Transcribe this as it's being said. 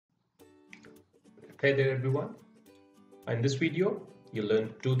Hey there everyone. In this video, you'll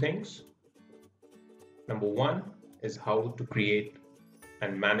learn two things. Number one is how to create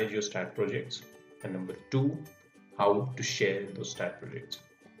and manage your STAAD projects. And number two, how to share those STAAD projects.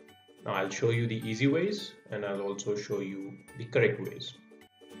 Now I'll show you the easy ways and I'll also show you the correct ways.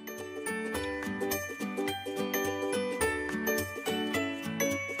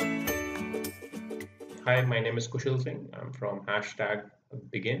 Hi, my name is Kushal Singh. I'm from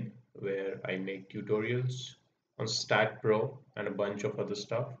 #begin, where I make tutorials on STAAD Pro and a bunch of other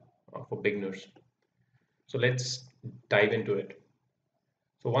stuff for beginners. So let's dive into it.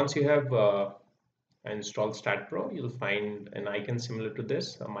 So once you have installed STAAD Pro, you'll find an icon similar to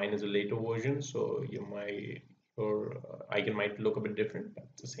this. Mine is a later version, so your icon might look a bit different, but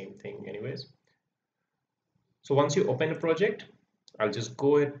it's the same thing anyways. So once you open a project, I'll just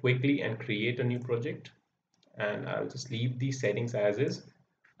go ahead quickly and create a new project, and I'll just leave the settings as is.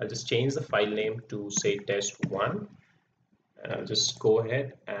 I'll just change the file name to say test1, and I'll just go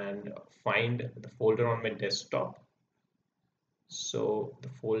ahead and find the folder on my desktop. So the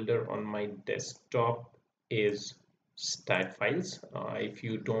folder on my desktop is STAAD files. If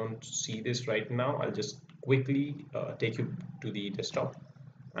you don't see this right now, I'll just quickly take you to the desktop,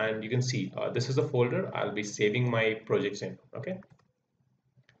 and you can see this is the folder I'll be saving my projects in. Okay,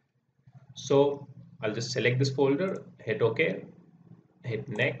 so I'll just select this folder, hit OK, hit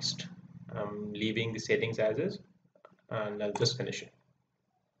next. I'm leaving the settings as is, and I'll just finish it.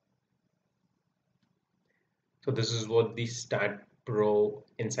 So this is what the STAAD Pro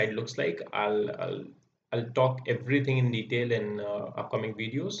inside looks like. I'll talk everything in detail in upcoming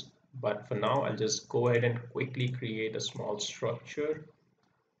videos, but for now I'll just go ahead and quickly create a small structure.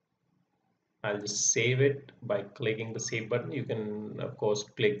 I'll just save it by clicking the save button. You can of course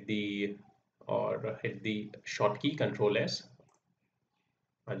click the or hit the short key Control S.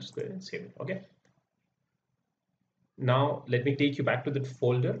 I'll just go ahead and save it. Okay. Now let me take you back to that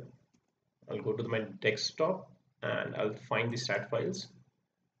folder. I'll go to my desktop and I'll find the STAAD files.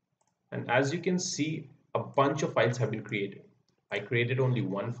 And as you can see, a bunch of files have been created. I created only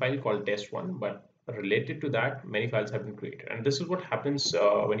one file called test1, but related to that, many files have been created. And this is what happens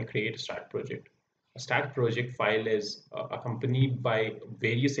when you create a STAAD project. A STAAD project file is accompanied by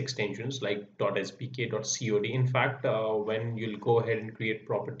various extensions like .spk, .cod. In fact, when you'll go ahead and create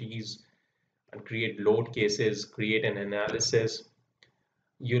properties and create load cases, create an analysis,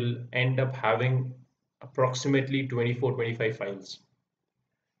 you'll end up having approximately 24-25 files.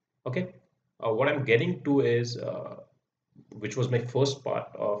 Okay, what I'm getting to is which was my first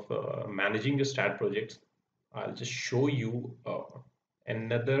part of managing your STAAD projects. I'll just show you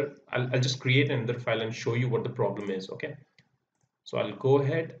I'll just create another file and show you what the problem is. Okay, so I'll go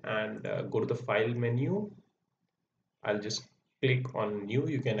ahead and go to the file menu. I'll just click on new.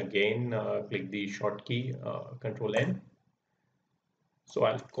 You can again click the short key Control N. So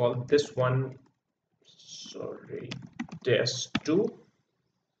I'll call this one, sorry, test2,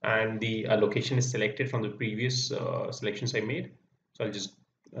 and the location is selected from the previous selections I made. So I'll just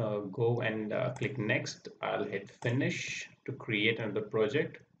go and click next. I'll hit finish to create another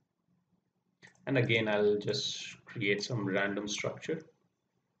project, and again I'll just create some random structure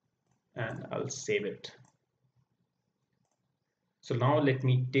and I'll save it. So now let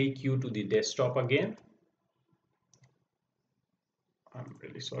me take you to the desktop again. I'm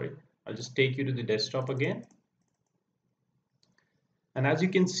really sorry. I'll just take you to the desktop again. And as you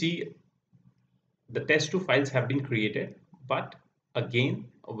can see, the test2 files have been created, but again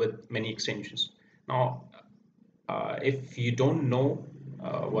with many extensions. Now, if you don't know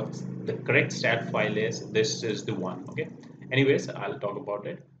what the correct STAAD file is, this is the one. Okay. Anyways, I'll talk about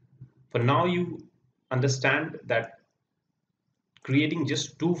it. For now, you understand that creating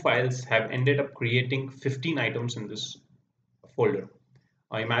just two files have ended up creating 15 items in this folder.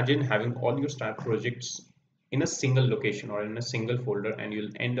 Imagine having all your STAAD projects in a single location or in a single folder, and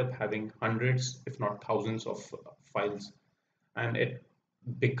you'll end up having hundreds if not thousands of files, and it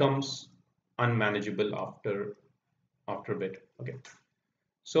becomes unmanageable after a bit. Okay,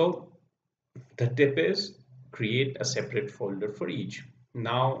 so the tip is create a separate folder for each.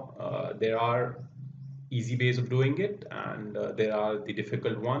 Now there are easy ways of doing it, and there are the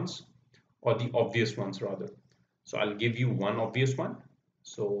difficult ones, or the obvious ones rather. So I'll give you one obvious one.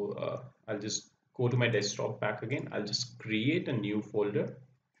 So I'll just go to my desktop back again. I'll just create a new folder.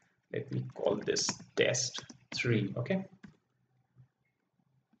 Let me call this test3. Okay,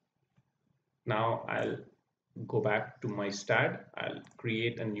 now I'll go back to my STAAD. I'll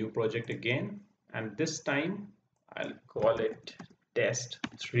create a new project again, and this time I'll call it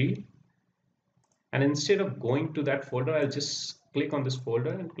test3. And instead of going to that folder, I'll just click on this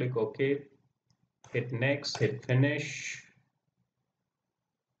folder and click OK. hit next, hit finish,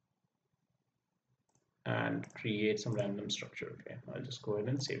 and create some random structure. Okay, I'll just go ahead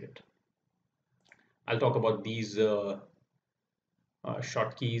and save it. I'll talk about these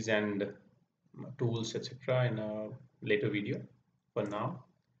shortkeys and tools, etc. in a later video. For now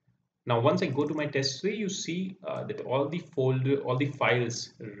once I go to my test3, you see that all the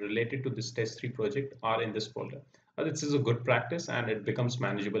files related to this test3 project are in this folder. This is a good practice and it becomes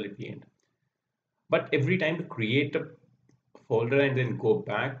manageable at the end. But every time to create a folder and then go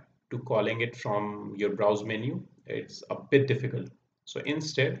back to calling it from your browse menu, it's a bit difficult. So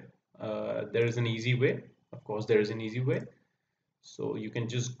instead, there is an easy way. Of course, there is an easy way. So you can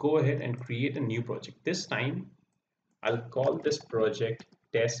just go ahead and create a new project. This time, I'll call this project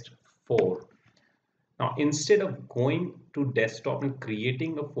test4. Now, instead of going to desktop and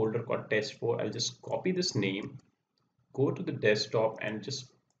creating a folder called test4, I'll just copy this name, go to the desktop and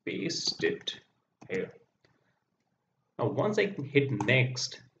just paste it here. Now, once I hit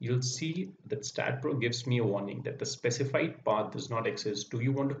next, you'll see that STAAD gives me a warning that the specified path does not exist. Do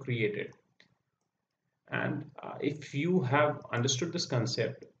you want to create it? And if you have understood this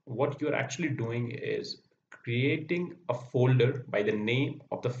concept, what you're actually doing is creating a folder by the name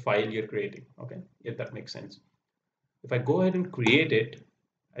of the file you're creating. Okay, if that makes sense. If I go ahead and create it,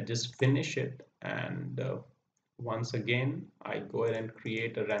 I just finish it, and once again, I go ahead and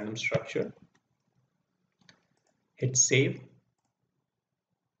create a random structure, hit save.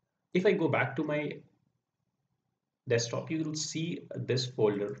 If I go back to my desktop, you will see this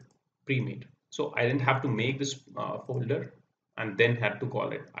folder pre-made. So I didn't have to make this folder and then had to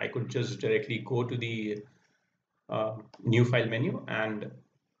call it. I could just directly go to the new file menu and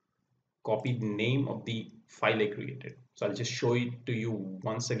copy the name of the file I created. So I'll just show it to you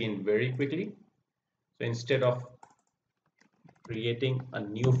once again very quickly. So instead of creating a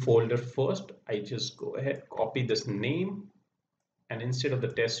new folder first, I just go ahead, copy this name, and instead of the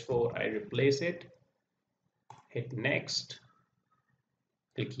test4, I replace it, hit next,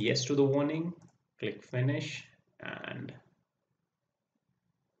 click yes to the warning, click finish, and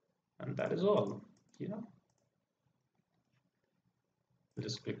that is all. You know,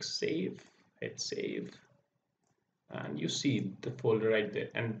 just click save, hit save, and you see the folder right there.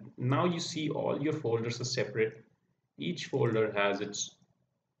 And now you see all your folders are separate. Each folder has its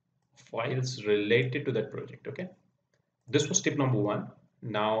files related to that project. Okay, this was tip number one.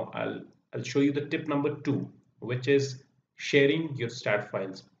 Now I'll show you the tip number two, which is sharing your STAAD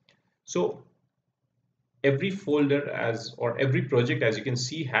files. So every folder or every project, as you can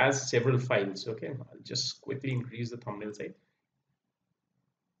see, has several files. Okay, I'll just quickly increase the thumbnail size.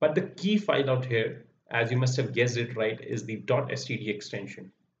 But the key file out here, as you must have guessed it right, is the .std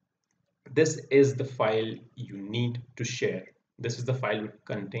extension. This is the file you need to share. This is the file which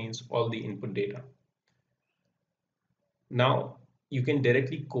contains all the input data. Now you can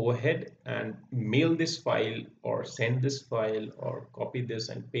directly go ahead and mail this file or send this file or copy this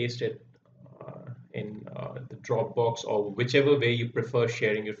and paste it in the Dropbox or whichever way you prefer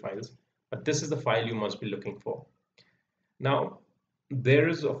sharing your files. But this is the file you must be looking for. Now, there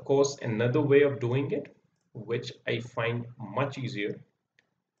is of course another way of doing it, which I find much easier.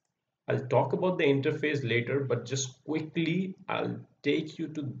 I'll talk about the interface later, but just quickly, I'll take you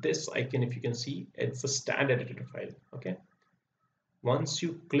to this icon. If you can see, it's a STAAD editor file. Okay. Once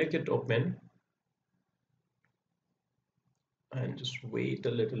you click it open, and just wait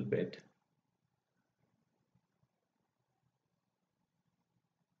a little bit.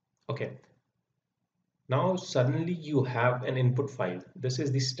 Okay. Now suddenly you have an input file. This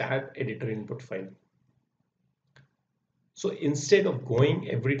is the STAAD editor input file. So instead of going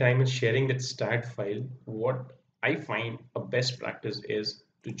every time and sharing that STAAD file, what I find a best practice is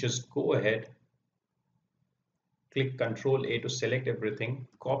to just go ahead, click Ctrl A to select everything,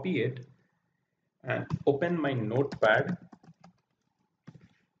 copy it, and open my notepad.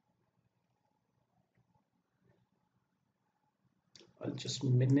 I'll just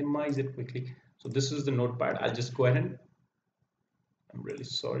minimize it quickly. So this is the notepad. I'll just go ahead and I'm really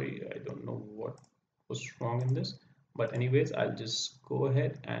sorry. I don't know what was wrong in this, but anyways, I'll just go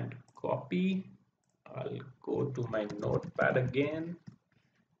ahead and copy. I'll go to my notepad again,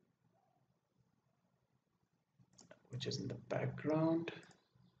 which is in the background.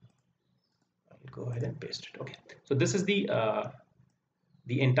 I'll go ahead and paste it. Okay, so this is the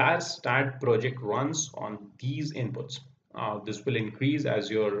entire STAAD project runs on these inputs. This will increase as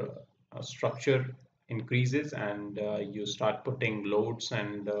your structure increases and you start putting loads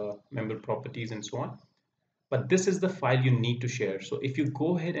and member properties and so on. But this is the file you need to share. So if you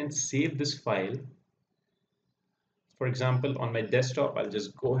go ahead and save this file, for example, on my desktop, I'll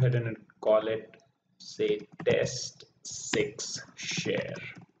just go ahead and call it say test 6 share.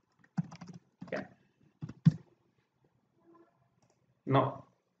 Okay. Now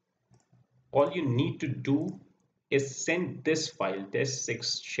all you need to do is send this file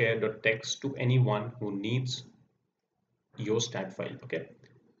test6 share.txt to anyone who needs your STAAD file. Okay.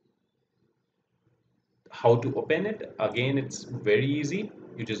 How to open it? Again, it's very easy.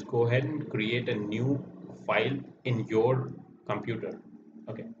 You just go ahead and create a new file in your computer.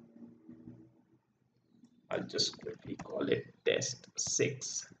 Okay. I'll just quickly call it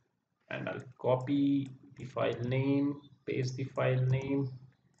test6 and I'll copy the file name, paste the file name,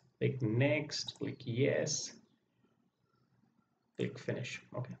 click next, click yes, click finish.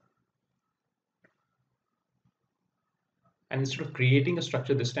 Okay. And instead of creating a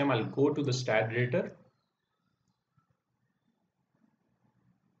structure this time, I'll go to the STAAD editor.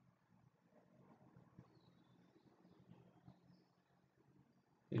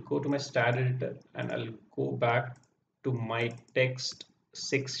 I'll go to my STAAD editor and I'll go back to my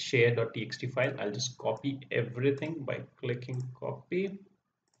text6 share.txt file. I'll just copy everything by clicking copy.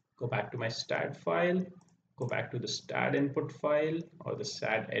 Go back to my STAAD file, go back to the STAAD input file or the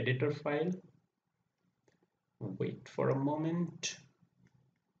STAAD editor file. Wait for a moment.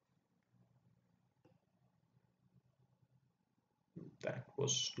 That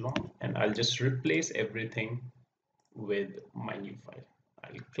was long, and I'll just replace everything with my new file.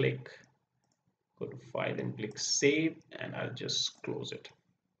 I'll click, go to file and click save, and I'll just close it.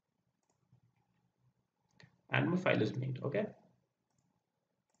 And my file is made. Okay.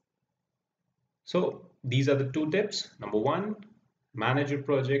 So these are the 2 tips. Number 1, manage your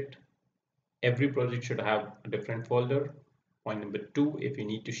project. Every project should have a different folder. Point number 2, if you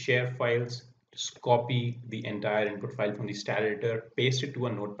need to share files, just copy the entire input file from the STAAD editor, paste it to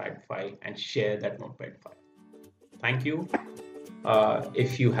a notepad file and share that notepad file. Thank you.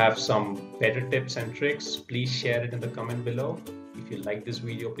 If you have some better tips and tricks, please share it in the comment below. If you like this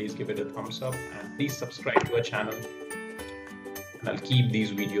video, please give it a thumbs up and please subscribe to our channel. And I'll keep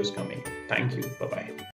these videos coming. Thank you. Bye-bye.